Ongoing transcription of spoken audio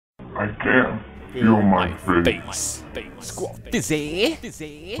I can't feel my face.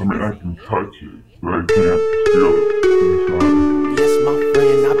 ScarfizzIE. I mean, I can touch it, but I can't feel it inside. Yes, my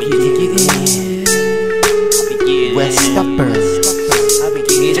friend, I be getting West Uppers. I be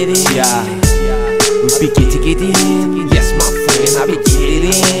getting it. Yeah. We be getting. Yes, my friend, I be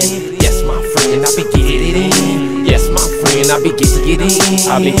getting. Yes, my friend, I be getting. Yes, my friend, I be getting.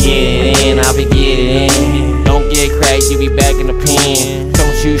 I be getting. Don't get cracked, you be back in the pen.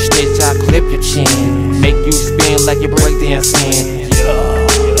 Don't you snitch, I clip your chin. Make you spin like you're breakdancing. Yeah.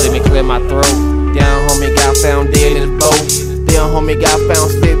 Let me clear my throat. Down homie got found dead in his boat. Down homie got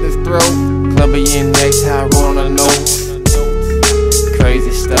found slit in his throat. Colombian next, high roll on the nose.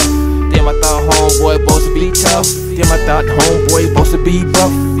 Crazy stuff. Damn, I thought homeboy supposed to be tough. Damn, I thought homeboy supposed to be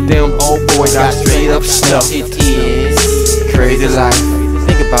buff. Damn, old boy got straight up stuff. It is crazy life.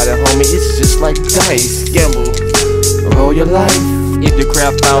 Think about it, homie, it's just like dice. Gamble, roll your life. If the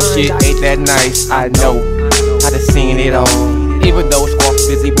crap out shit ain't that nice, I know I done seen it all. Even though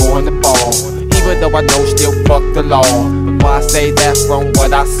scarfizzIE born the ball. Even though I know still fuck the law. But why I say that from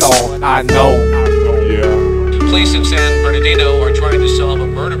what I saw, I know. Police in San Bernardino are trying to solve a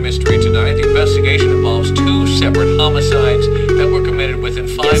murder mystery tonight. The investigation involves two separate homicides that were committed within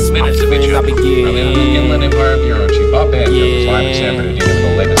 5 minutes of each other. From the Inland Empire Bureau Chief Bob Banfield is live in San Bernardino with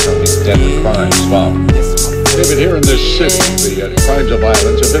the latest on these deadly crimes. Bob. David, here in this city, the crimes of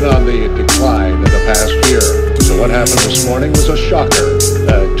violence have been on the decline in the past year. So what happened this morning was a shocker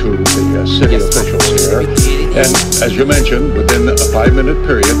to the city officials here. And as you mentioned, within a 5-minute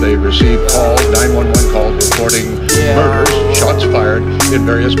period, they received calls, 911 calls reporting murders, shots fired in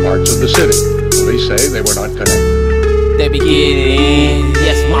various parts of the city. Police say they were not connected. They be getting,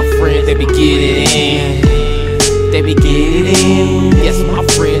 yes, my friend, they be getting. They be getting, yes, my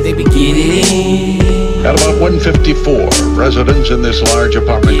friend, they be getting. At about 1:54, residents in this large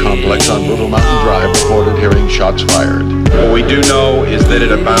apartment complex on Little Mountain Drive reported hearing shots fired. What we do know is that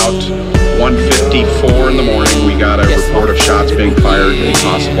at about 1:54 in the morning, we got a report of shots being fired and a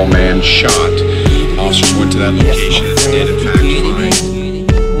possible man shot. Officers went to that location and did in fact find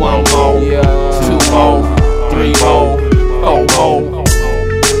 1 more, 2 more, 3 more, 4 more.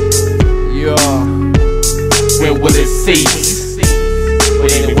 Yeah. When will it cease?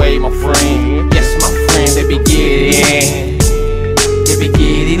 But anyway, my friend, yes, my friend, they be getting. They be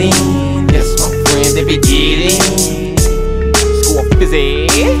getting. Yes, my friend, they be getting. ScarfizzIE.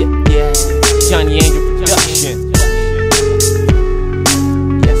 Yeah. Johnny Angel.